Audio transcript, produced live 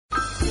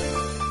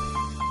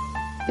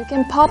You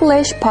can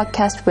publish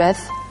podcast with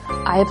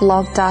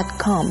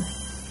iblog.com.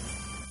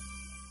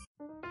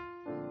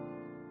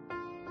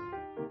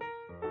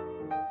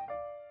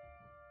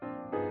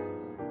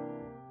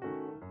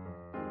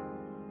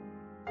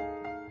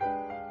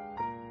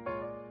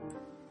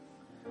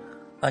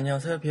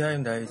 안녕하세요.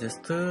 비하인드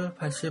다이제스트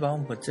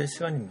 89번째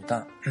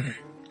시간입니다.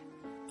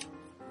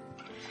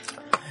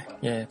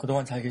 예,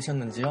 그동안 잘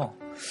계셨는지요?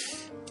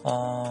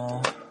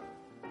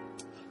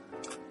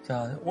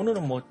 자,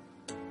 오늘은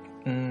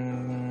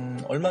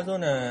얼마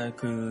전에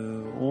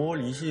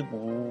 5월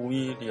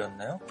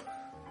 25일이었나요?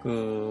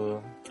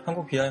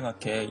 한국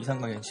비하이마켓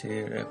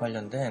이상가현실에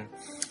관련된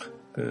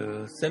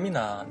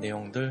세미나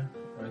내용들,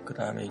 그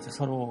다음에 이제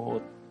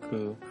서로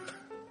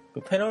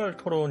패널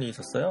토론이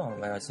있었어요.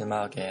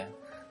 마지막에.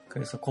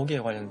 그래서 거기에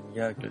관련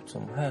이야기를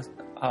좀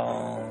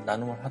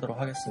나눔을 하도록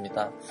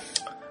하겠습니다.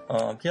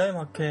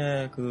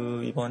 비하이마켓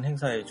이번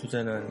행사의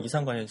주제는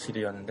이상과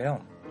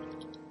현실이었는데요.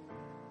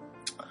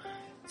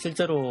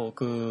 실제로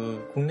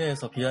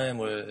국내에서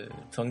BIM을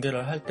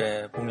전개를 할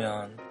때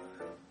보면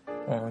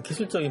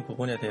기술적인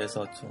부분에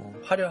대해서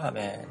좀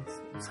화려함에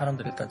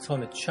사람들이 일단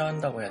처음에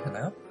취한다고 해야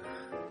되나요?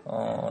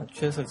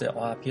 취해서 이제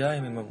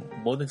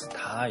BIM이면 뭐든지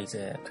다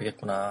이제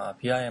되겠구나.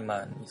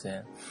 BIM만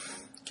이제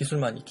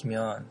기술만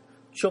익히면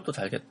취업도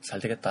잘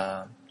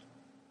되겠다.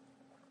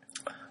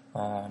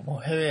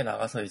 해외에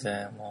나가서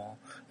이제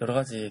여러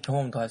가지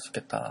경험도 할 수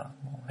있겠다.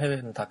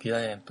 해외는 다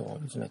BIM 또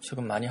요즘에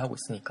최근 많이 하고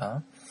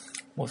있으니까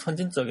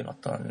선진적인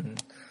어떤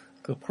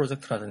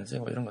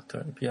프로젝트라든지 이런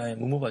것들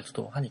BIM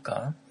의무발주도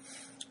하니까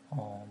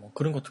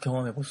그런 것도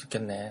경험해 볼 수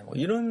있겠네.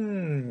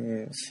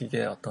 이런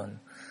식의 어떤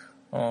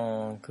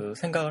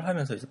생각을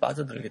하면서 이제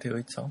빠져들게 되어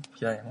있죠.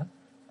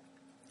 BIM은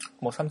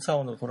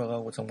 3차원으로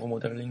돌아가고 정보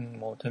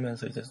모델링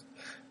되면서 이제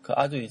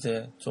아주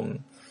이제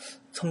좀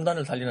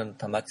첨단을 달리는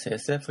듯한 마치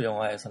SF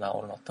영화에서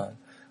나오는 어떤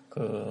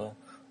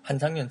한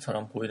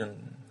장면처럼 보이는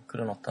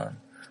그런 어떤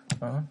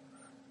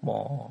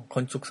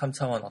건축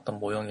 3차원 어떤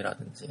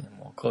모형이라든지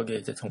거기에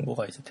이제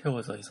정보가 이제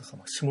태워져 있어서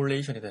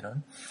시뮬레이션이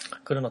되는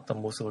그런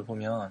어떤 모습을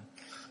보면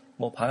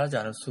반하지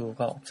않을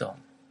수가 없죠.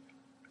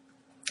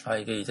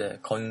 이게 이제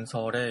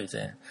건설의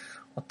이제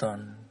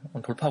어떤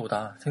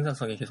돌파구다.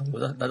 생산성이 계속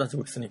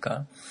낮아지고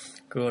있으니까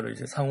그거를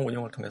이제 상호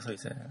운영을 통해서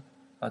이제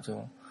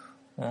아주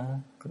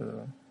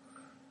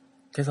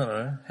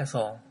개선을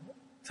해서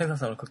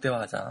생산성을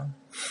극대화하자.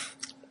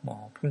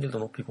 품질도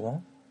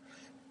높이고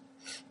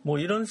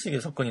이런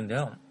식의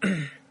접근인데요.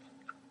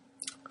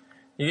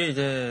 이게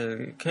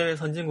이제 해외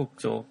선진국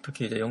쪽,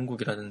 특히 이제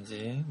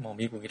영국이라든지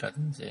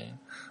미국이라든지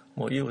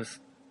이웃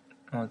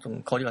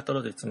좀 거리가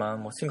떨어져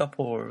있지만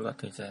싱가포르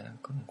같은 이제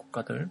그런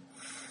국가들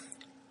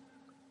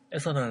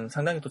에서는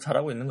상당히 또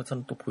잘하고 있는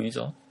것처럼 또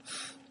보이죠.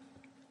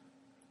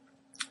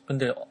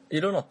 근데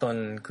이런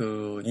어떤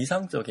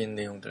이상적인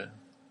내용들,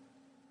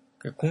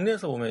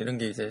 국내에서 보면 이런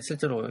게 이제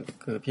실제로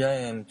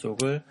BIM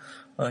쪽을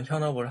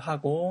현업을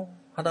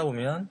하다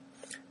보면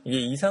이게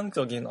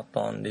이상적인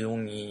어떤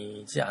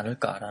내용이지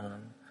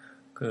않을까라는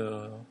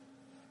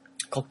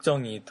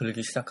걱정이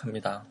들기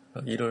시작합니다.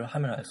 일을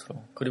하면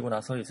할수록. 그리고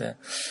나서 이제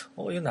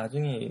이게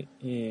나중에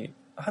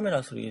하면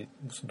할수록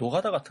무슨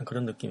노가다 같은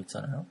그런 느낌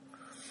있잖아요.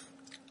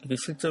 이게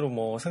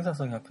실제로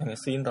생산성 향상에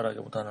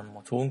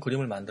쓰인다라기보다는 좋은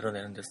그림을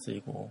만들어내는 데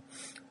쓰이고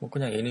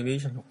그냥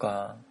애니메이션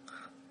효과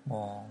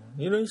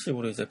이런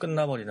식으로 이제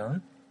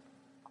끝나버리는,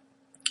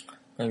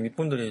 그냥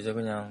윗분들이 이제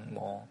그냥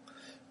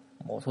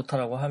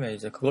좋다라고 하면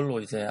이제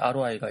그걸로 이제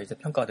ROI가 이제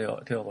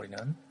평가되어 버리는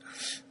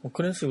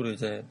그런 식으로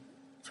이제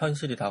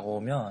현실이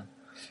다가오면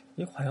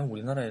이게 과연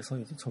우리나라에서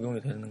이제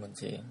적용이 되는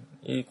건지,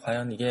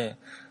 과연 이게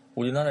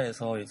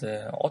우리나라에서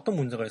이제 어떤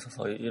문제가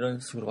있어서 이런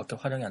식으로밖에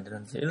활용이 안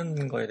되는지,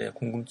 이런 거에 대해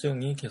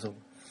궁금증이 계속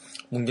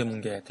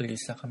뭉게 들기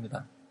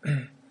시작합니다.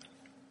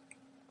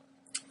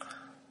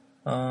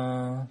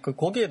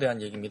 거기에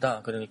대한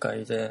얘기입니다. 그러니까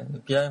이제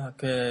BIM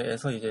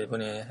학회에서 이제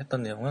이번에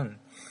했던 내용은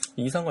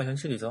이상과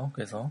현실이죠.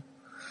 그래서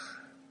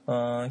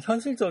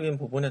현실적인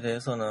부분에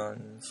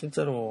대해서는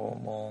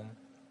실제로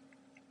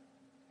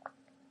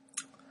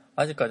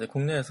아직까지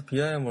국내에서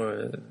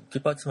BIM을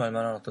뒷받침할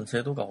만한 어떤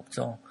제도가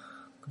없죠.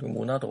 그리고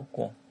문화도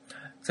없고.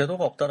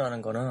 제도가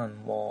없다라는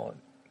거는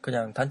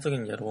그냥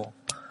단적인 예로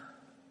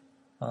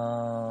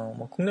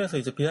국내에서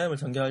이제 BIM을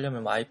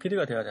전개하려면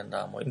IPD가 돼야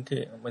된다.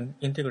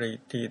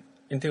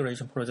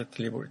 인티그레이션 프로젝트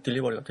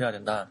딜리버리가 돼야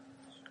된다.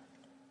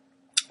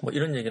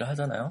 이런 얘기를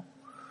하잖아요.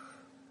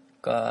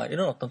 그러니까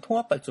이런 어떤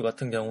통합 발주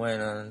같은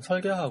경우에는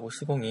설계하고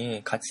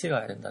시공이 같이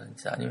가야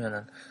된다든지,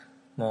 아니면은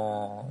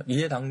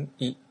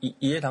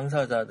이해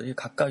당사자들이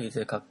각각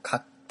이제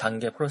각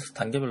프로세스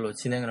단계별로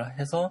진행을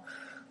해서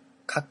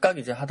각각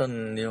이제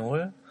하던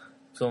내용을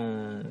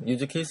좀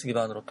유즈 케이스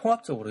기반으로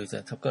통합적으로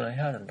이제 접근을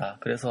해야 된다.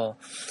 그래서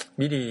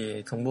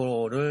미리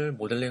정보를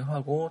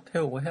모델링하고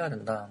태우고 해야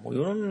된다.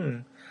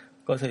 이런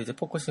것에 이제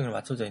포커싱을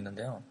맞춰져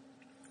있는데요.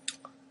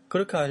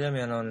 그렇게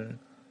하려면은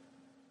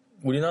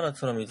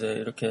우리나라처럼 이제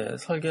이렇게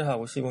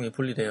설계하고 시공이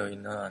분리되어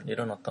있는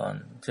이런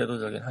어떤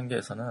제도적인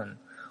한계에서는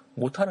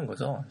못하는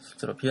거죠.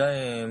 실제로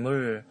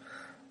BIM을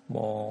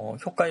뭐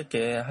효과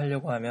있게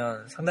하려고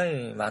하면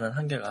상당히 많은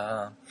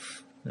한계가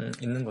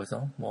있는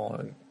거죠. 뭐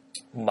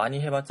많이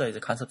해봤자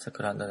이제 간섭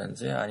체크를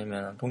한다든지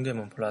아니면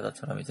동대문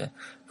플라자처럼 이제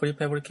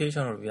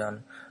프리패브리케이션을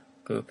위한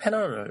그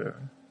패널에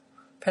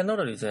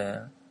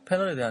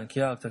대한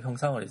기하학적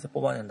형상을 이제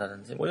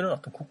뽑아낸다든지 뭐 이런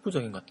어떤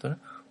국부적인 것들,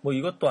 뭐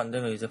이것도 안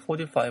되면 이제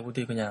 4D,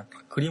 5D 그냥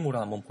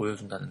그림으로 한번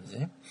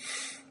보여준다든지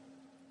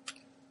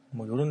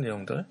뭐 이런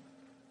내용들.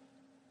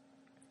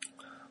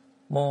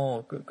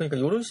 뭐 그러니까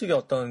이런 식의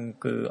어떤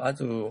그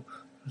아주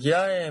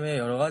VRM의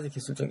여러 가지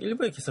기술 중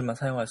일부의 기술만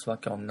사용할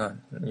수밖에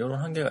없는 이런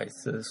한계가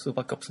있을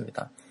수밖에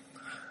없습니다.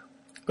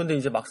 근데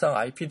이제 막상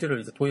IPD를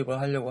이제 도입을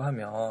하려고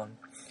하면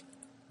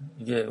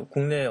이게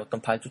국내의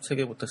어떤 발주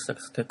체계부터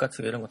시작해서 대가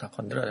체계 이런 거 다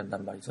건드려야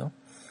된단 말이죠.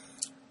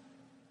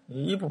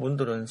 이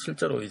부분들은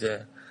실제로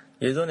이제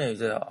예전에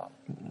이제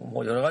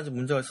뭐 여러 가지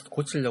문제가 있어서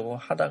고치려고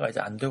하다가 이제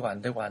안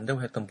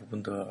되고 했던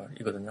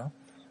부분들이거든요.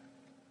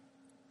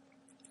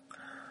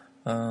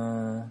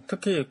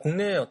 특히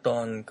국내의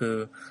어떤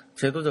그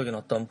제도적인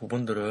어떤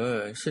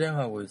부분들을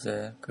실행하고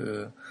이제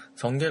그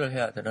전개를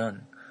해야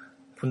되는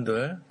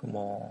분들,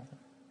 뭐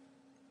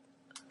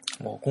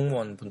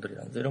공무원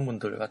분들이라든지 이런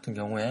분들 같은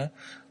경우에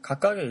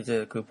각각의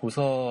이제 그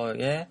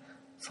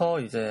부서에서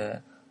이제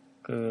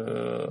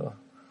그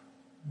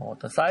뭐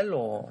어떤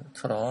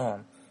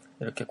사일로처럼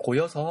이렇게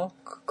고여서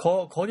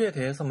거기에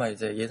대해서만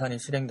이제 예산이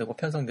실행되고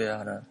편성돼야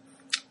하는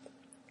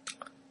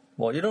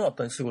뭐 이런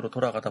어떤 식으로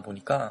돌아가다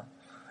보니까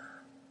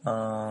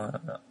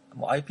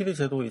뭐 IPD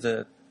제도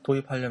이제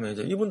도입하려면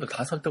이제 이분들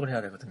다 설득을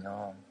해야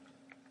되거든요.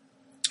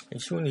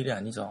 쉬운 일이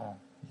아니죠.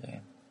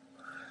 이제.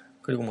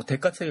 그리고 뭐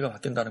대가 체계가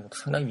바뀐다는 것도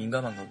상당히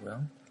민감한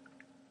거고요.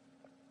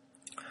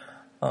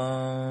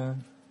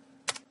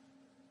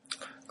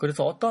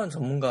 그래서 어떠한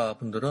전문가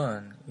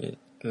분들은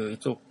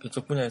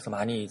이쪽 분야에서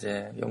많이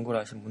이제 연구를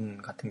하신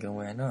분 같은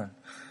경우에는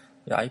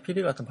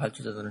IPD 같은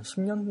발주제도는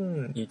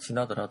 10년이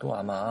지나더라도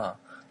아마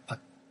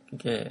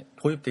이게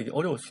도입되기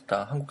어려울 수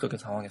있다. 한국적인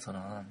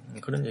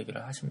상황에서는 그런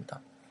얘기를 하십니다.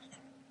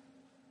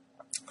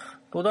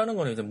 또 다른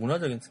거는 이제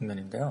문화적인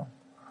측면인데요.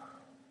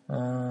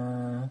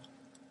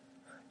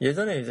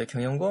 예전에 이제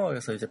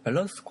경영공학에서 이제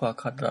밸런스 스코어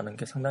카드라는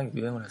게 상당히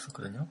유행을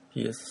했었거든요.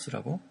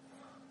 BSC라고.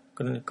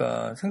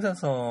 그러니까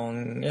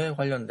생산성에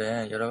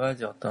관련된 여러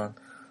가지 어떤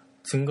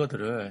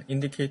증거들을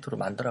인디케이터로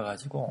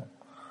만들어가지고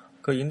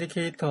그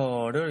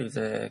인디케이터를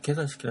이제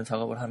개선시키는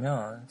작업을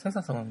하면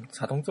생산성은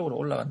자동적으로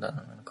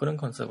올라간다는 그런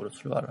컨셉으로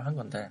출발을 한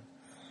건데,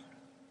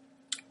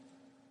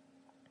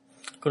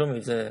 그러면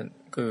이제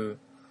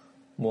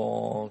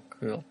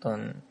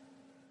어떤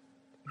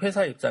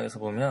회사 입장에서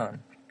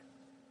보면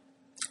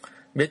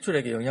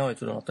매출액에 영향을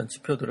주는 어떤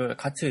지표들을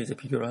같이 이제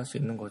비교를 할 수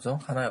있는 거죠.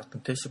 하나의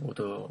어떤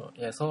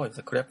대시보드에서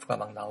이제 그래프가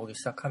막 나오기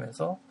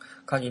시작하면서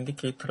각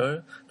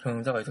인디케이터를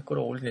경영자가 이제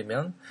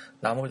끌어올리면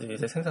나머지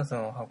이제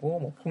생산성하고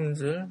뭐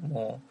품질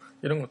뭐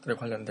이런 것들에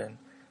관련된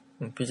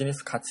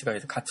비즈니스 가치가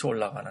이제 같이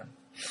올라가는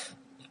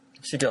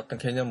식의 어떤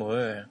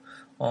개념을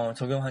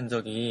적용한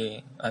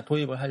적이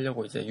도입을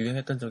하려고 이제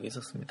유행했던 적이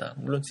있었습니다.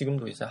 물론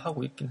지금도 이제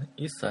하고 있긴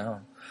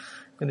있어요.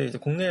 근데 이제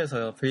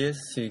국내에서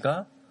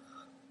VSC가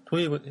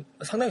도입은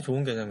상당히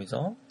좋은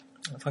개념이죠.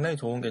 상당히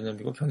좋은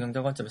개념이고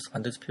경영자 관점에서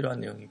반드시 필요한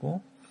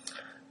내용이고,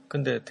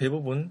 근데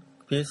대부분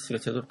BSC가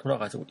제대로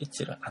돌아가지고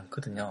있지를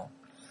않거든요.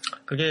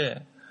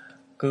 그게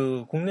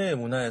그 국내의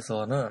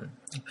문화에서는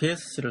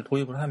BSC를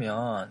도입을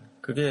하면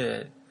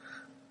그게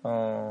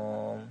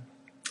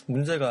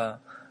문제가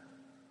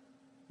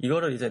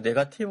이거를 이제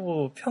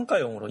네거티브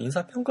평가용으로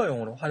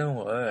인사평가용으로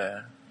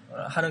활용을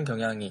하는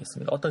경향이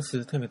있습니다. 어떤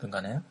시스템이든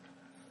간에.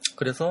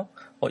 그래서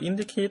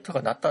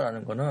인디케이터가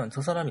낮다라는 거는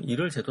저 사람이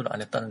일을 제대로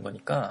안 했다는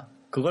거니까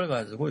그걸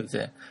가지고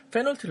이제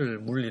페널티를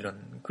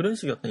물리는 그런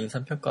식의 어떤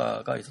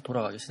인사평가가 이제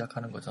돌아가기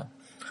시작하는 거죠.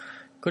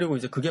 그리고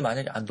이제 그게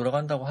만약에 안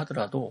돌아간다고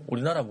하더라도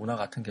우리나라 문화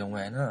같은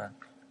경우에는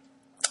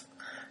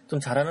좀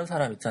잘하는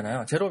사람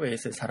있잖아요. 제로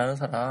베이스에 잘하는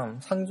사람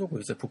상 주고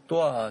이제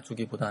북도와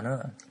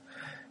주기보다는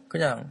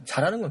그냥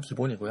잘하는 건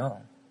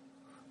기본이고요.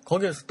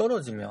 거기에서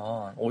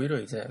떨어지면 오히려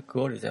이제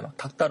그걸 이제 막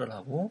닥달을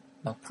하고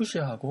막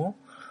푸시하고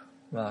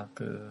막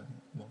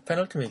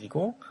페널티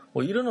매기고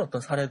뭐 이런 어떤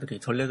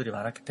전례들이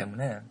많았기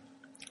때문에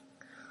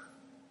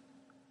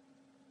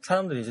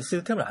사람들이 이제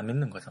시스템을 안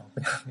믿는 거죠.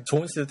 그냥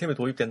좋은 시스템이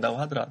도입된다고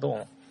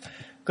하더라도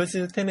그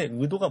시스템의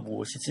의도가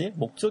무엇이지,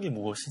 목적이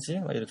무엇이지,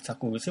 막 이렇게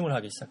자꾸 의심을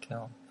하기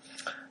시작해요.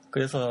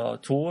 그래서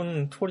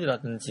좋은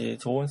툴이라든지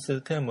좋은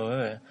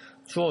시스템을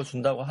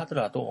주어준다고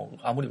하더라도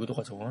아무리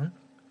의도가 좋은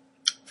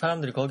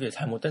사람들이 거기에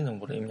잘못된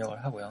정보를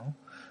입력을 하고요.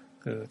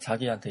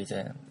 자기한테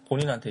이제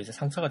본인한테 이제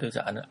상처가 되지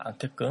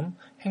않게끔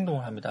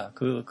행동을 합니다.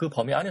 그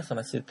범위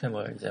안에서만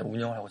시스템을 이제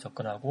운영을 하고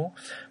접근하고,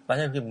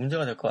 만약에 그게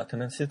문제가 될 것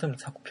같으면 시스템을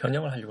자꾸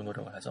변형을 하려고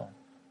노력을 하죠.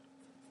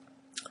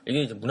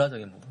 이게 이제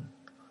문화적인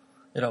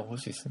부분이라고 볼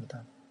수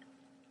있습니다.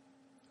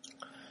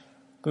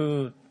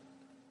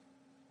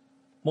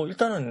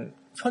 일단은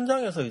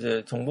현장에서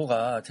이제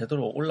정보가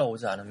제대로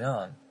올라오지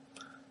않으면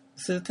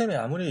시스템에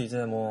아무리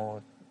이제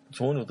뭐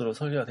좋은 의도로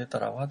설계가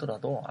됐다라고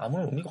하더라도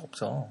아무런 의미가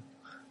없죠.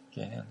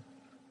 이게.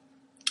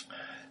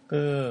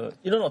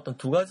 이런 어떤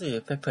두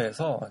가지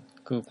팩터에서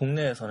그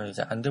국내에서는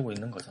이제 안 되고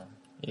있는 거죠.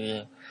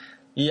 이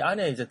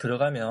안에 이제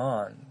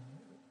들어가면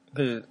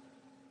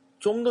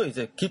좀 더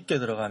이제 깊게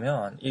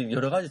들어가면 이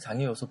여러 가지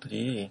장애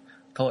요소들이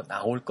더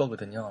나올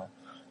거거든요.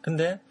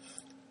 근데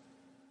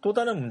또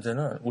다른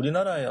문제는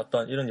우리나라의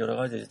어떤 이런 여러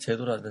가지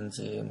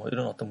제도라든지 뭐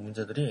이런 어떤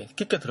문제들이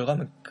깊게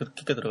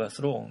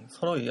들어갈수록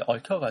서로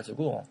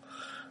얽혀가지고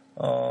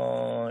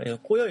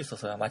꼬여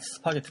있어서요. 마치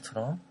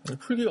스파게티처럼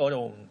풀기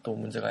어려운 또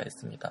문제가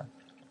있습니다.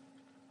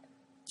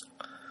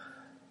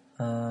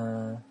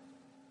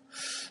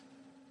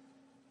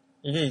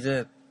 이게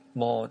이제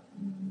뭐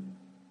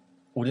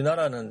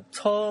우리나라는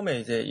처음에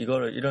이제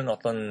이런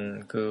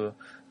어떤 그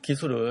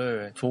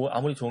기술을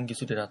아무리 좋은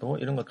기술이라도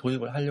이런 거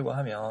도입을 하려고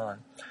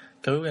하면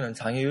결국에는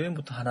장애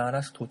요인부터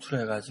하나하나씩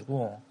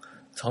도출해가지고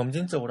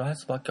점진적으로 할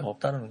수밖에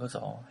없다는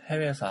거죠.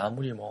 해외에서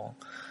아무리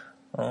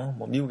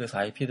미국에서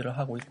IP들을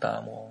하고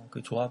있다,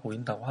 그 좋아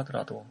보인다고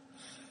하더라도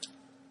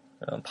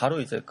바로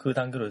이제 그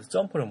단계로 이제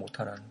점프를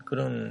못하는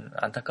그런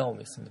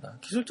안타까움이 있습니다.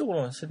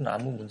 기술적으로는 실은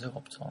아무 문제가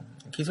없죠.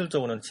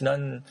 기술적으로는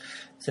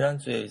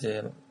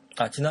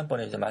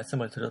지난번에 이제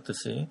말씀을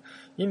드렸듯이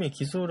이미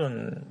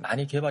기술은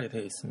많이 개발이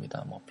되어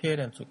있습니다.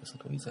 PLM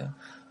쪽에서도 이제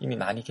이미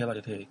많이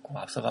개발이 되어 있고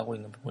앞서가고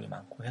있는 부분이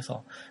많고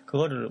해서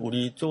그거를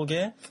우리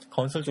쪽에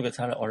건설 쪽에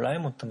잘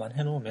얼라이먼트만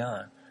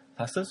해놓으면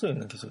다 쓸 수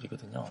있는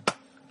기술이거든요.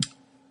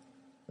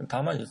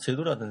 다만 이제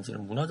제도라든지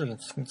문화적인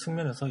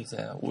측면에서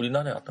이제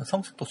우리나라의 어떤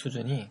성숙도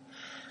수준이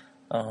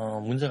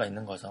문제가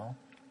있는 거죠.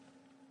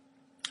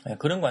 네,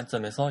 그런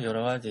관점에서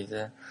여러 가지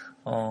이제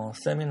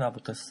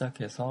세미나부터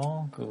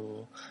시작해서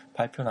그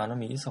발표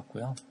나눔이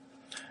있었고요.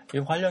 이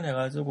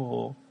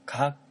관련해가지고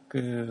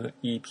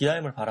이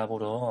BIM을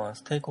바라보러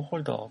스테이크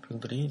홀더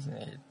분들이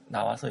이제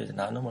나와서 이제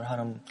나눔을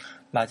하는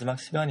마지막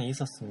시간이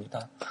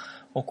있었습니다.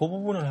 그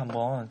부분을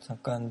한번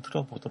잠깐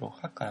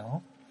들어보도록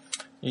할까요?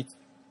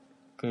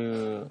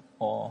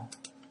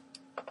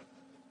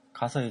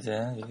 가서 이제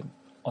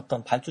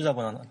어떤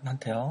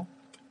발주자분한테요.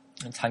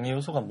 장애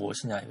요소가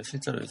무엇이냐, 이거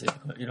실제로 이제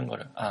이런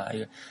거를,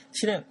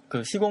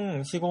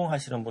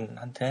 시공하시는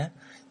분한테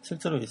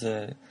실제로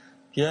이제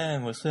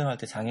BIM을 수행할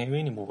때 장애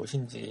요인이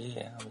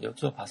무엇인지 한번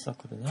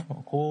여쭤봤었거든요.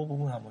 그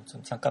부분 한번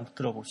좀 잠깐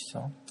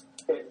들어보시죠.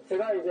 네,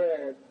 제가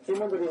이제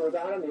질문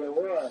드리고자 하는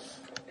내용은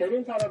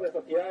대림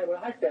산업에서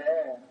BIM을 할 때,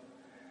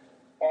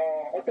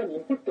 어떤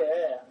인풋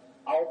때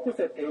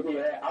아웃풋에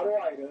대비해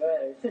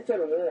ROI를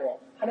실제로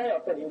하나의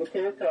어떤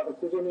인디케이터라도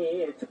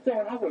꾸준히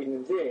측정을 하고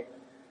있는지,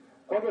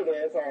 거기에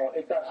대해서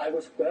일단 알고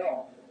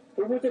싶고요.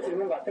 두 번째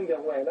질문 같은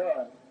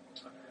경우에는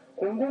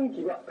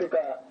공공기관,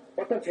 그러니까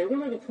어떤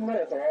제도적인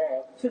측면에서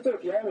실제로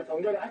BIM을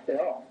전개를 할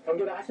때요.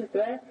 전개를 하실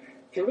때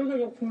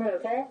제도적인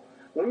측면에서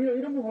오히려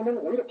이런 부분은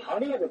오히려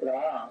방해가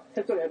되더라.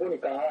 실제로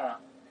해보니까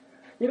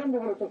이런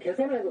부분을 좀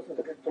개선을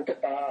해줬으면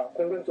좋겠다.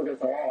 공공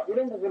쪽에서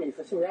이런 부분이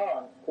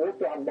있으시면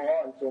그것도 한번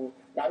좀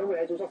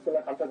나눔을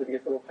해주셨으면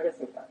감사드리도록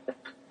하겠습니다.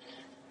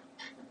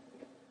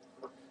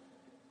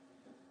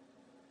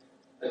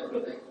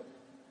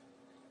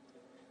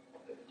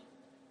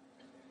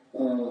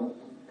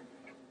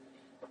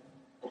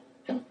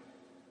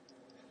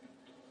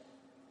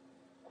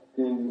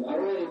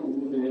 ROI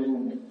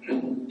부분은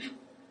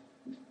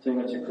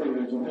제가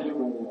체크를 좀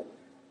하려고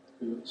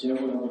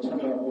지난번에 한번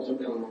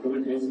찾아오셨고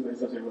그걸 베이스로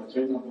해서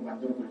저희도 한번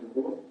만들어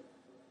보려고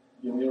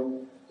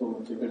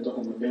용역도 별도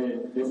한번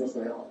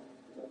냈었어요.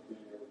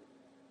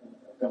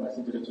 아까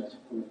말씀드렸죠.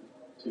 자꾸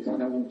저희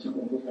사장님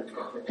자꾸 언급할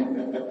것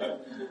같아요.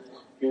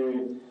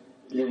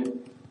 이제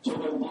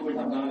저는 빔을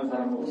담당하는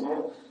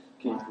사람으로서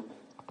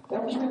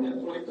꼭 해야 되는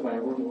프로젝트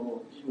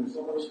말고도 빔을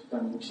써보고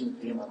싶다는 욕심이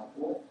되게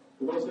많았고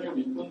그것을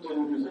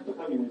윗분들을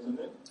설득하기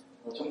위해서는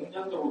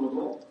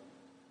정량적으로도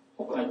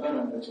혹은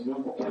알바라는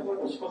증명을 꼭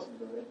해보고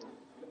싶었습니다.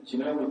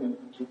 진행하고 있는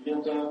조기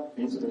현장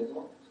베이스로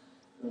해서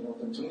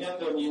어떤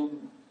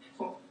정량적인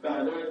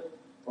성과를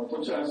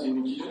도출할 수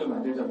있는 기준을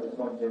만들자고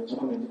해서 이제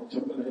처음에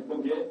접근을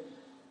했던 게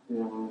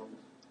이런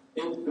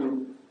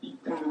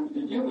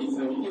게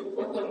있어요. 이게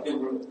어떤 게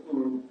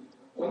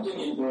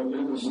공정이 예를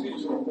들어 10일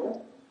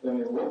줄었고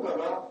그다음에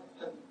원가가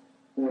한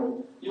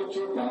 1억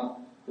줄었다.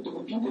 그것도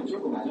그 빈대를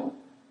줄고 맞아?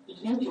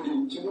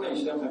 이렇게 질문하기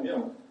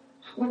시작하면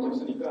아무것도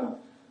없으니까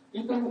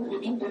일단 그게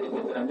빈대는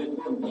되든 안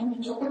되든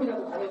이미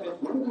조금이라도 가능한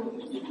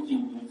모든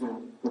액티비티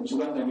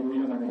주간 단위로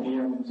일어나는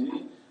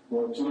회의라든지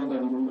주간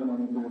단위로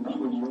일어나는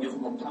립을 이용해서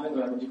검토하는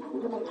거라든지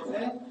모든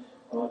것에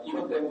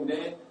이것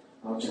때문에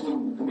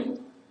추진 금액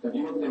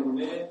이것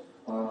때문에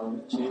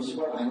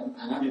재시발 안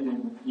하게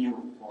된 이유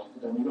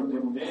그다음 이것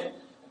때문에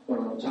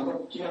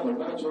작업 기간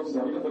얼마나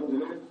줄었어 이런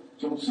것들을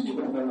좀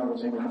수립을 해달라고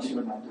저희가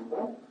양식을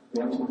만들고 그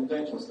양식을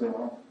굉장히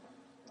줬어요.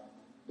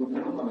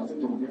 결론만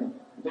말씀드리면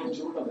굉장히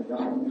죽을라든가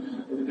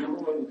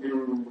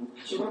결국은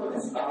실험을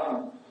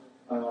했다.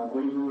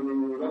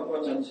 그런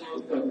것 자체,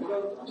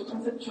 그런 아주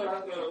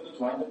컨셉추얼한 거는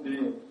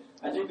좋았는데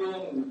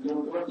아직은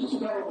그걸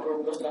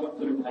기술작업으로 그런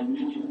작업들을 다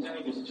일일이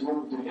현장에 계신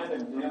직원분들이 해야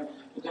되는데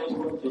현장에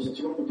계신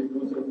직원분들이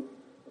그것을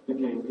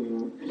어떻게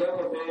그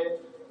작업에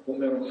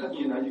뭔가를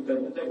하기엔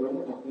아직까지 현장이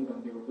너무 바쁜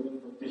관계고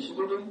그런 것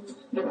시도는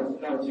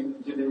해봤으나 지금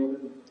문제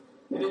내용은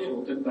해내지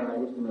못했다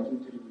이것도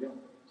말씀드리고요.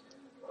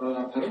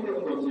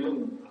 방해되는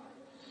것은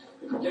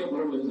굉장히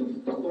뭐라고 해서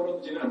딱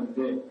떠오르지는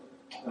않는데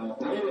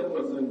방해되는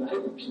것은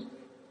IFP.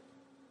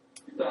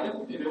 일단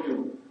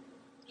IFP를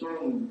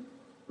좀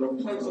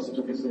러프하게 썼으면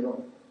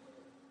좋겠어요.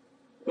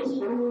 그래서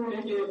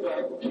서로에게 그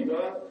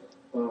IFP가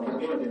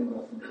방해가 되는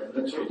것 같습니다.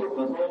 그러니까 저희도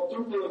가서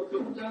좀 더 그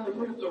현장을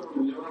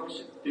효율적으로 운영하고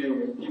싶게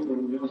비용을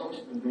운영하고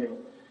싶은데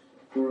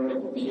그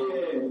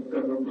IFP에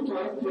그러니까 보통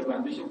IFP를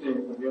만드실 때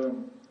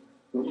보면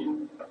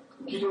우리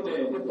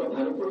기존에 했던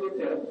다른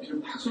프로젝트 IFP를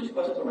막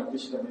수집하셔서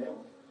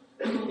만드시잖아요.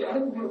 근데 이게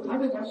IFP로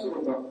가면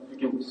갈수록 막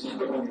이렇게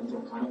삭을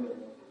하면서 가는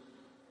거예요.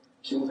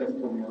 시공사에서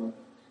보면.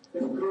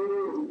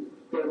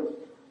 그래서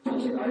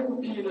사실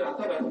IFP를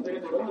아까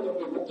말씀드린 대로 어느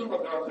정도 목적과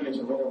명확하게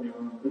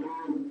적어보면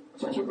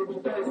사실 그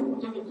밑단에서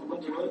공적인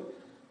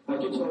부분들은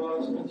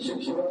발주처와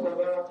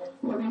시공사가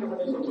협의를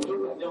하면서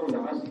조절 방향으로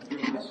나갈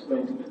수가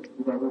있음에도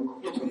불구하고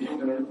그게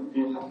적혀있는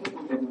IFP의 한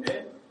부분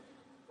때문에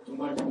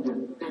정말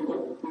힘들.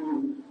 그리고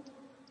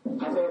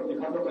가서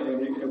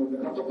감독관이랑 얘기를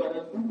해보면 감독관은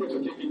홍보에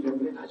적혀있기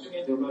때문에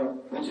나중에 내가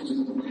발주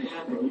주소도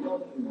해야 돼.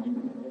 이런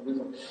말입니다.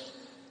 그래서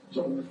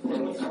좀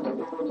당연히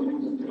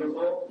감독관으로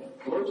들여서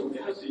더 좋게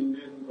할 수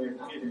있는 거에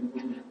방해되는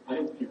부분이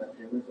IFP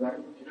같아요. 그래서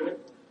IFP를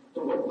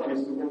좀 러프하게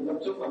쓰고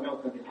목적과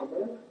명확하게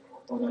하고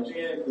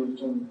나중에 그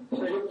좀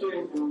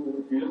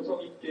탄력적이고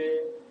유연성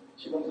있게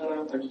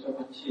시공사랑 발주처와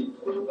같이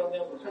조절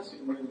방향으로 할 수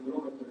있는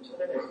그런 것들을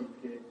찾아낼 수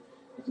있게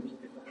했으면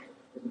좋겠다.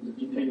 그래서 이제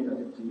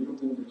디테일이라든지 이런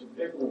부분들 좀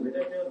빼고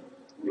왜냐면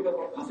우리가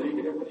막 가서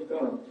얘기를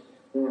해보니까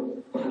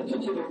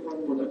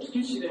전체적으로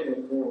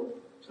기술실에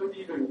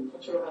설비를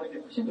컨트롤하는 게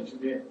훨씬 더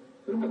중요해.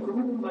 그러면 그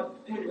부분만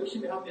디테일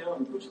열심히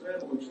하면 그 주변에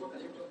건축은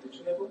다시 좀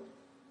대충 해도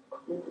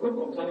그걸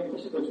검토하는 게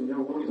훨씬 더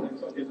중요하고 거기서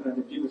행성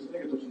계산하는데 비를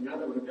쓰는 게 더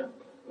중요하다 그러면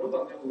그런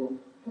방향으로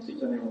할 수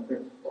있잖아요.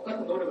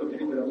 똑같은 노력을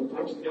드리더라도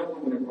더 중요한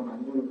부분에 더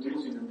많은 노력을 드릴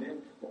수 있는데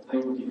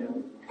IoT 해야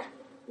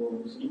되고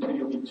무슨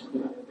인테리어 기초도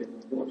해야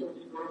되고 좀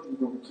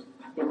이런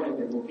바꿔봐야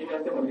되고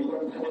회의할 때마다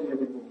이거는 다 해야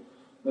되고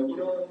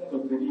이런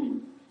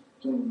것들이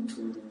좀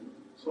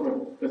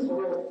서로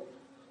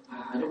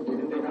이렇게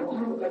되는데 라고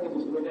하는 것까지도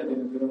서로 해야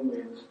되는 그런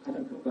거에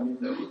가장 큰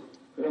감염들이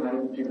그런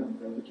IoT가 아닌가.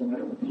 그래서 좀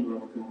IoT의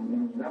그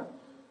운영이나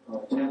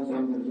제한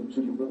사항들을 좀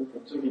줄이고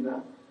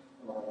목적이나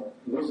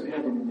무엇을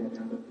해야 되느냐에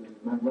대한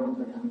것들만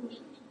명확하게 하는 것이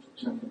좀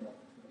좋지 않겠나.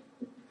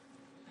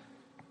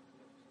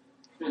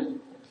 네,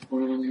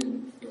 오늘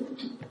지금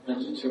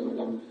발주처가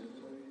나오는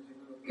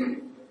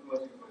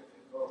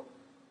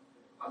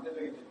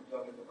반대적인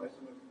입장에서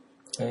말씀을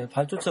네,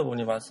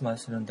 발주처분이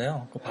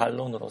말씀하시는데요. 그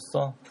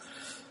반론으로서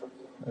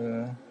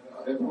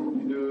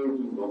IFP를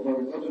좀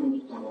러프하게 써주면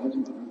좋다고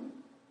하지만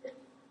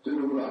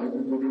실제적으로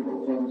IFP를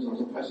러프하게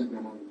써서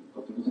발생되는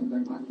것들이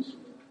상당히 많이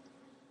있습니다.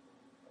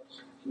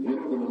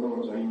 예를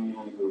들어서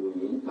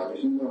저희 다른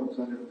신사업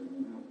사례를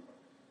보면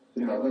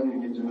저희 아까도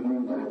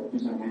얘기했지만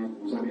IFP상의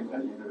공사비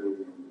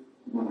관리를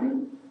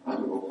부분을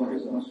아주 러프하게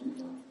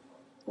써놨습니다.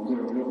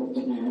 공사비를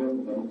어떻게 해야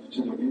된다는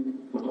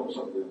구체적인 것도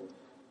없었고요.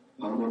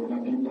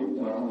 방법이나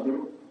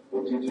빅데이터를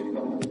어떻게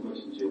저희가 받을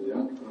것인지에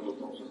대한 그런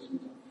것도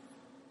없었습니다.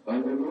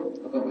 말대로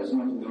아까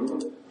말씀하신 대로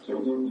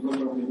저희도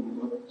이것저것 있는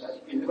것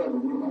짜집기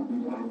해가지고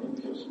만든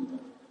IFP였습니다.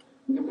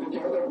 근데 그렇게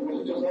하다 보면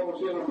실제 사업을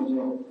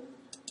수행하면서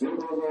예를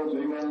들어서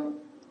저희가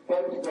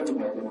파이브까지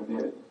봐야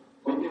되는데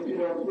거기에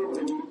필요한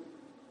프로그램이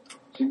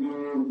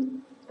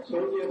지금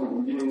설계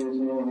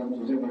단계에서 한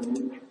두세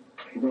가지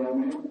그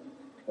다음에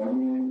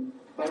나중에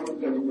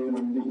파이브까지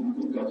보여놨는데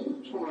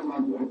인구까지 총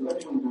한 10가지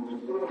정도의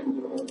프로그램이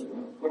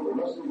들어가거든요. 그걸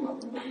몰랐습니다.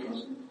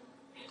 몰랐습니다.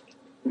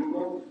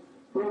 그리고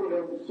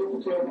프로그램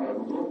소프트웨어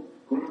말고도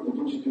그걸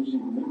구동시킬 수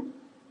있는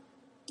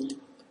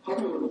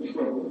하드웨어도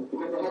필요하고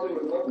그래서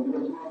하드웨어가 우리가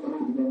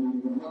생각하는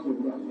일반적인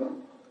하드웨어가 아니라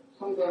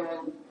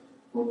상당한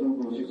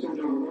어떤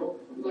시스템적으로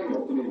상당히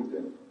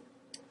업그레이드된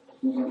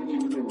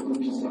가격적으로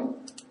비싼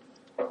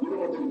이런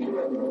것들이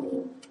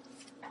필요하더라고요.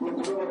 그런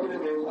것들에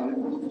대해서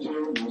IFP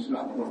구체적으로 무엇을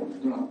안 하다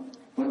보니까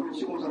나중에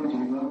시공사는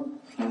저희가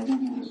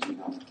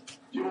발전시켰습니다.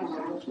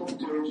 시공사는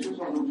소프트웨어를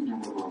최소한으로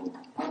줄이려고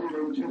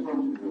하드웨어를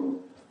최소한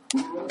줄이려고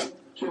우리는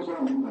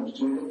최소한 우리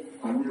발주처에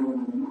관리하려고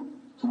하면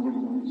정보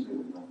이동이 있어야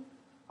된다.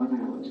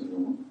 하드웨어 같은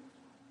경우.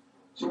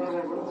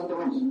 시공사에서는 한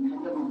대만 있으면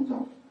한 대만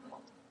하자.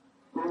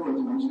 그런 거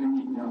같은 원칙이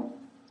있냐.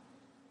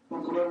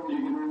 그런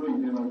얘기로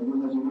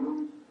인해가지고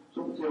사실은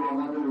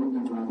소프트웨어와 하드웨어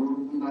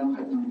때문에도 상당한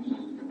갈등이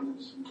빚어지게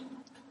되었습니다.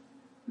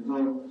 그래서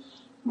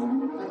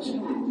이거는 한치의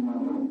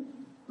얘기지만은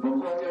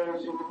러프하게 할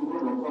수 있는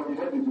부분을 러프하게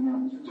해야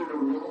되지만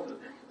실제적으로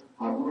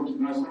앞으로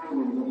정말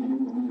상황에 대해서 이게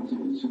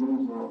고민해서 예측을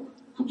해서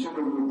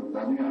구체적으로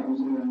나중에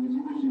아기세상이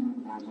생길 수 있는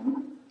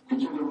부분에서는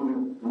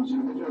구체적으로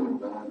연습을 해줘야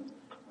된다는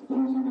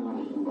그런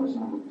생각을 좀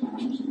말씀을 드리고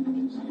싶습니다.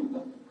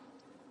 이상입니다.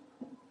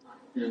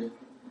 예,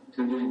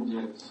 굉장히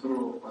이제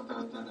서로 왔다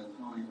갔다 하는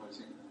상황이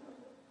발생합니다.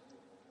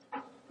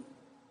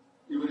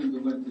 이번에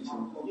누구한테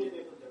지금 거기에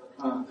대해서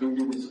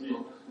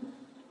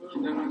또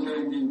김장만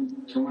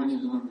차장님 정말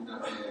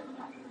죄송합니다. 예.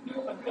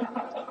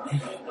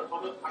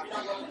 저는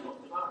답이라고 할 수는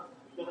없지만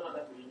의견을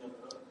하나 드리면은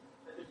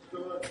사실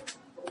지금은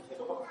조금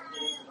제도가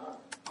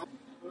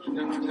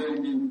김정은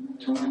사장님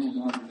정말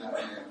죄송합니다.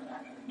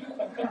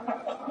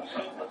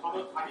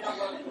 저는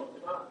답이라고 할 수는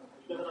없지만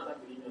의견을 하나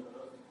드리면은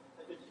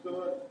사실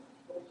지금은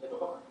조금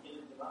제도가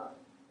바뀌긴 했지만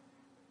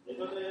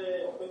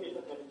예전에 어떤 게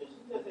있었냐면 이제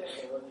신재생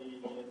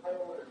에너지의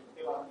사용을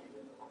극대화하기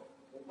위해서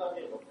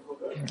공사비의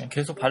역수를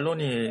계속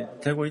반론이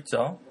되고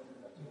있죠.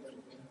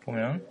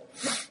 보면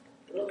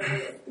그러면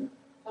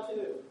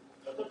사실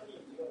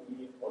어차피 지금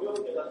이 어려운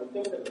게다 돈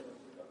때문에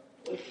그렇습니다.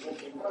 돈 주고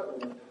게임 하라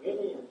그러면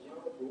당연히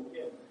지금 좋은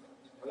게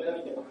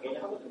당연하기 때문에 당연히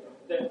하거든요.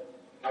 근데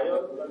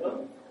과연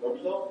그러면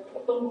여기서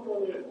어떤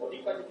부분을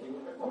어디까지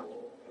기능할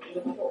거고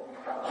어디는 필요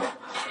없다.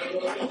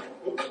 그러면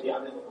그 부지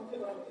안에서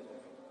선택을 하면 되죠.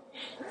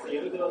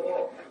 예를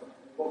들어서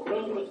뭐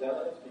그런 식으로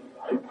제안할 수도 있고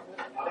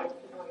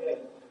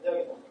RFP상의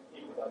제약의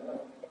선택보다는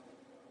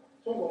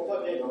총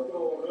공사비의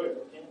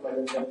연료를 기능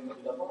관련된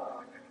부지다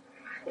써라.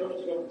 그러면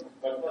지금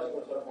말씀하신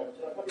것처럼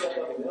발주랑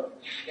협의하다 보면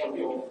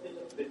우리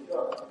워크스테이션 2대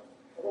필요하다.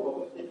 혹은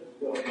워크스테이션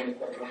 2대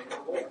얼마니까 이렇게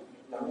하고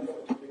남는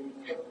것을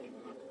지금 찾을 수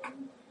있는 거예요.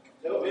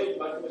 제가 왜 이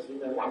말씀을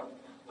드리냐면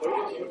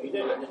저희도 지금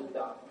굉장히 많이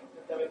합니다.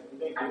 현장에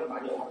굉장히 돈을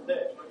많이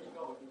하는데 저희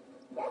현장은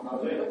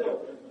그랬어요.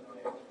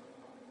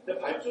 근데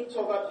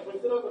발주처가 집을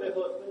쓰라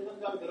그래서 쓴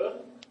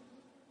현장들은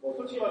뭐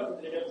솔직히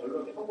말씀드리면 별로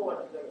이렇게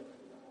성공한 현장이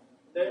있습니다.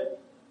 근데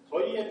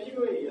저희의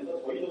필요에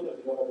의해서 저희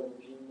돈을 들여가지고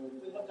빚을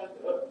쓴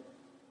현장들은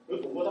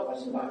그 돈보다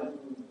훨씬 많은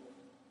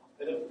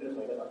베네핏을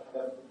저희가 다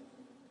받았습니다.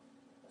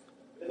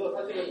 그래서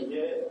사실은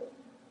이게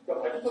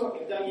그러니까 발주처가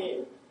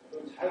굉장히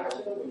잘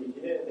아시는 분이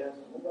기내에 대한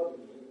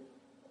전문가분이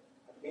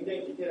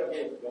굉장히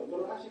디테일하게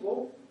연구를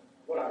하시고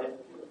그걸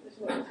RFP로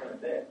쓰시면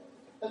괜찮은데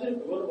사실은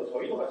그거는 뭐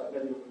저희도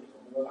마찬가지로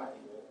전문가가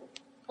아니고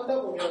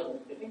하다 보면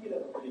이렇게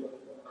생기는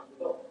것들이거든요.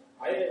 그래서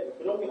아예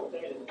그런 게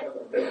걱정이 되신다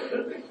그러면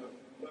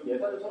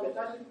예산을 처음에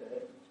짜실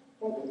때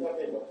총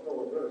공사비의 몇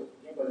프로를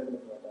기행 관련된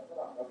것을 갖다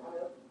하라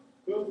하면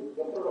그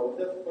옆으로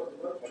언제 쓸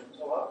것이면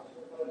발주처와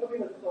시공사를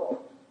협의를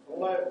해서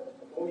정말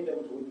도움이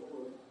되고 좋은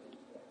쪽으로 쓸 수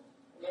있어요.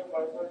 그냥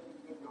말씀하신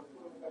몇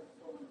프로까지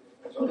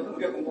저는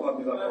그게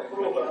궁금합니다.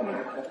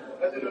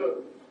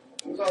 사실은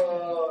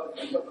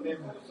공사분의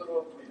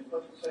코스로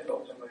 1% 차이가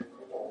엄청나게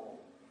크고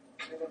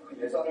그리고 그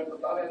예산을 또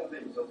따내는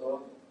데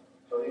있어서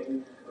저희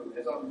그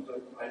예산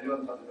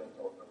관련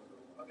받으면서 어떤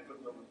합의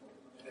결정을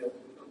해야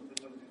되는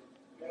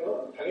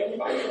당연히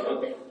많이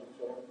들어가죠.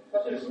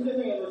 사실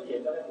신재생 에너지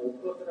예전에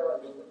 5%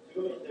 쓰라고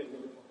지금은 이제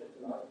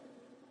좋겠지만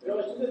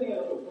그러면 신재생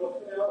에너지 5%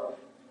 쓰면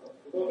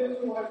그거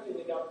회수할 수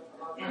있는 게 아마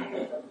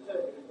 3년간 쓰셔야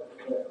되는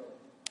거예요.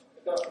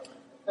 그러니까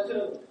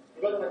사실은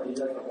불가능한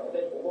일이잖아요.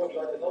 근데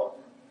공공기관에서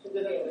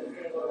신재생 에너지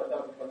쓰는 걸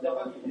갖다가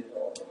권장하기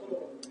위해서 소송을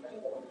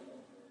하신 거거든요.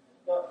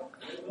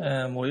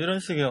 그러니까 뭐 이런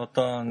식의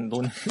어떤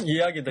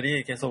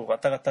이야기들이 계속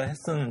왔다 갔다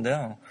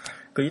했었는데요.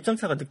 그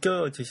입장차가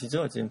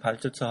느껴지시죠? 지금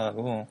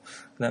발주처하고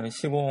그다음에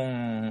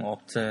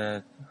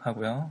시공업체하고요.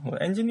 뭐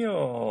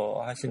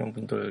엔지니어 하시는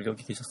분들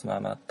여기 계셨으면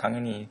아마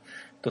당연히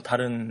또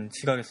다른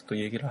시각에서 또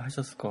얘기를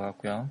하셨을 것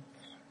같고요.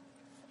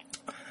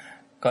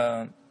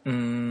 그러니까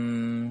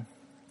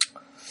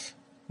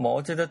뭐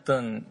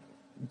어찌됐든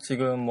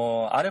지금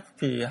뭐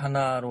RFP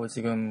하나로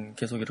지금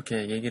계속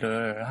이렇게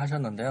얘기를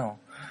하셨는데요.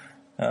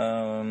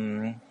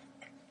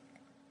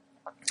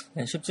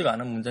 쉽지가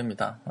않은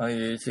문제입니다.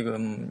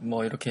 지금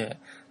뭐 이렇게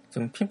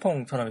좀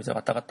핑퐁처럼 이제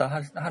왔다 갔다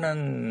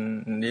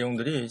하는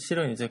내용들이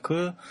실은 이제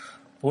그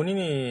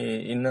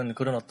본인이 있는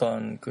그런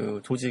어떤 그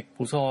조직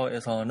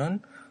부서에서는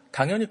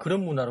당연히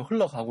그런 문화로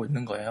흘러가고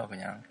있는 거예요,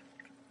 그냥.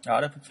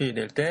 RFP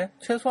낼 때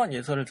최소한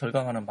예산을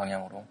절감하는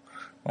방향으로.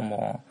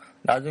 뭐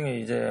나중에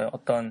이제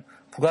어떤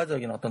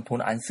부가적인 어떤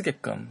돈 안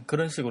쓰게끔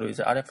그런 식으로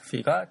이제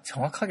RFP가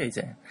정확하게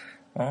이제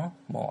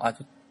뭐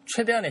아주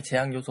최대한의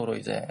제약 요소로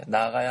이제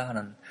나가야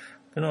하는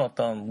그런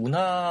어떤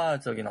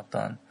문화적인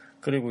어떤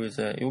그리고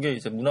이제 이게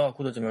이제 문화가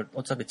굳어지면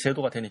어차피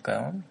제도가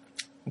되니까요.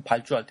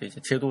 발주할 때 이제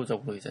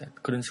제도적으로 이제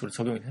그런 식으로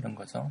적용이 되는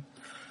거죠.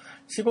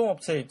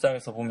 시공업체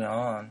입장에서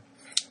보면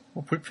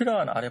뭐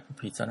불필요한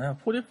RFP 있잖아요.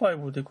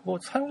 45D 그거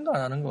사용도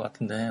안 하는 것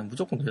같은데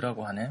무조건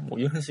내라고 하네. 뭐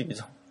이런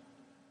식이죠.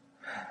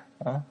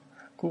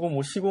 그거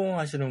뭐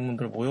시공하시는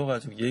분들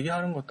모여가지고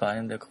얘기하는 것도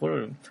아닌데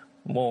그걸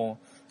뭐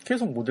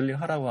계속 모델링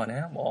하라고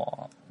하네.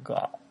 뭐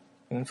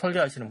그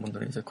설계하시는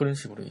분들은 이제 그런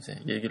식으로 이제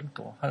얘기를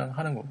또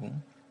하는 거고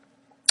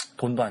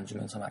돈도 안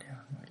주면서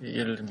말이야.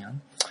 예를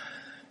들면,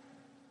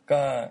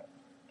 그러니까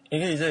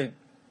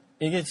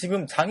이게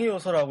지금 장애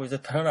요소라고 이제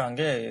드러난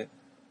게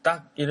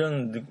딱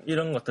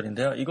이런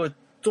것들인데요. 이거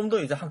좀 더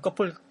이제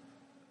한꺼풀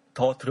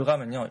더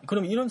들어가면요.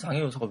 그럼 이런 장애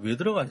요소가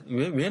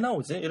왜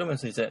나오지?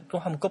 이러면서 이제 또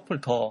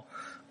한꺼풀 더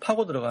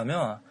파고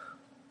들어가면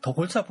더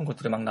골치 아픈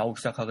것들이 막 나오기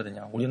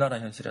시작하거든요. 우리나라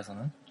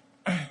현실에서는.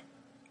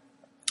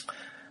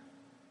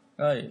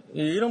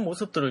 이런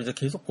모습들을 이제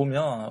계속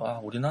보면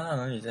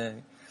우리나라는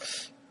이제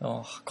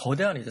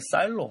거대한 이제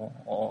쌀로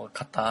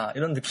갔다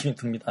이런 느낌이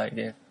듭니다.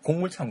 이게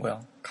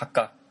곡물창고요.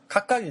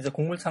 각각 이제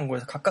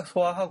곡물창고에서 각각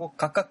소화하고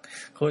각각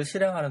그걸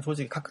실행하는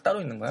조직이 각각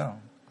따로 있는 거예요.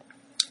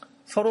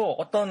 서로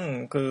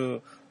어떤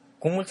그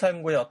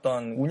곡물창고의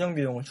어떤 운영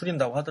비용을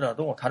줄인다고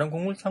하더라도 다른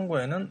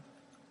곡물창고에는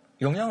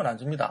영향을 안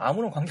줍니다.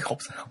 아무런 관계가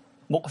없어요.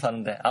 먹고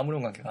사는데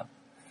아무런 관계가.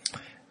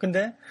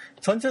 근데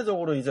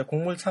전체적으로 이제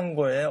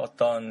곡물창고의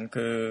어떤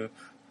그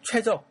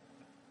최적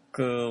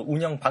그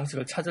운영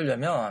방식을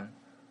찾으려면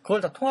그걸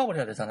다 통합을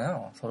해야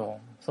되잖아요. 서로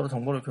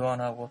정보를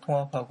교환하고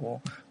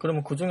통합하고.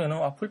 그러면 그 중에는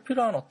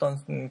불필요한 어떤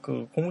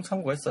그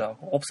곡물창고가 있어요.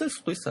 없앨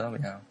수도 있어요,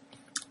 그냥.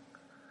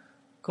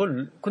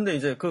 근데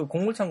이제 그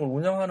곡물창고를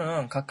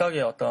운영하는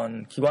각각의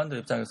어떤 기관들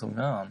입장에서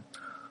보면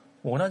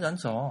원하지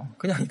않죠.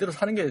 그냥 이대로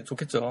사는 게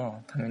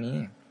좋겠죠,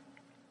 당연히.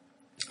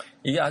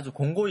 이게 아주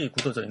공고히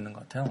굳어져 있는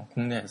것 같아요,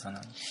 국내에서는.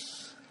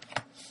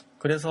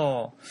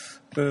 그래서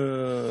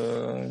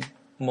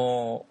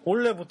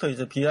올해부터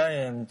이제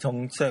BIM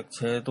정책,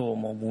 제도,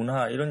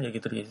 문화 이런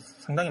얘기들이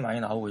상당히 많이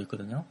나오고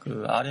있거든요.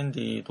 그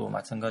R&D도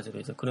마찬가지로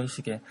이제 그런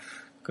식의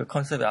그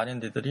컨셉의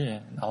R&D들이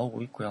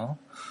나오고 있고요.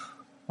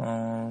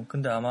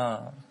 근데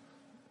아마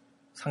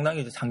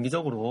상당히 이제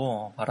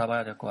장기적으로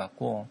바라봐야 될 것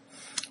같고,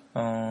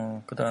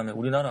 그 다음에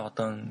우리나라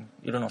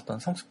이런 어떤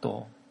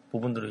성숙도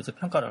부분들을 이제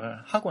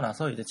평가를 하고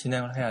나서 이제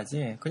진행을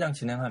해야지, 그냥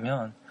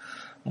진행하면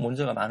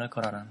문제가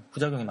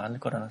부작용이 많을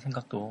거라는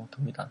생각도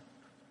듭니다.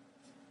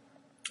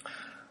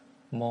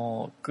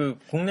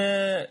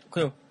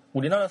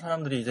 우리나라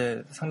사람들이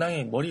이제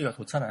상당히 머리가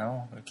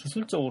좋잖아요.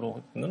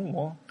 기술적으로는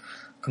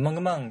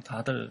금방금방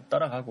다들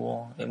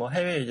따라가고,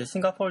 해외 이제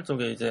싱가포르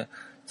쪽에 이제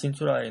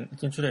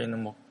진출해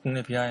있는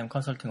국내 BIM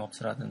컨설팅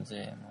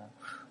업체라든지,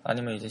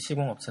 아니면 이제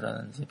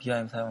시공업체라든지,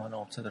 BIM 사용하는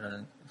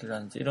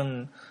업체들이라든지,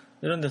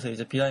 이런 데서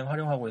이제 BIM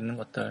활용하고 있는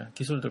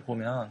기술들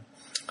보면,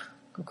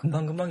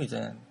 금방금방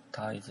이제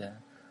다 이제,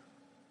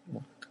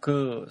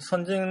 그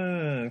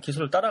선진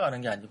기술을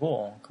따라가는 게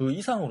아니고, 그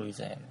이상으로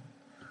이제,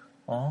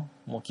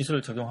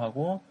 기술을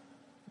적용하고,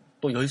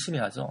 또 열심히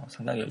하죠.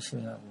 상당히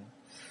열심히 하고.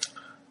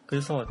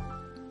 그래서,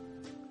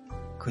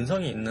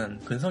 근성이 있는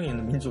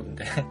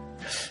민족인데,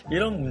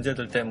 이런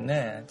문제들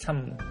때문에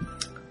참,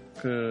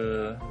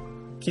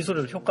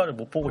 기술을 효과를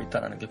못 보고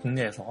있다는 게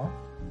국내에서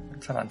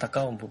참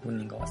안타까운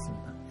부분인 것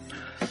같습니다.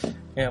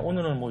 예,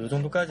 오늘은 이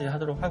정도까지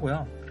하도록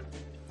하고요.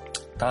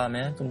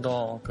 다음에 좀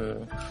더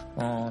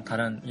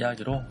다른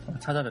이야기로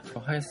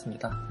찾아뵙도록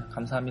하겠습니다.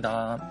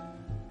 감사합니다.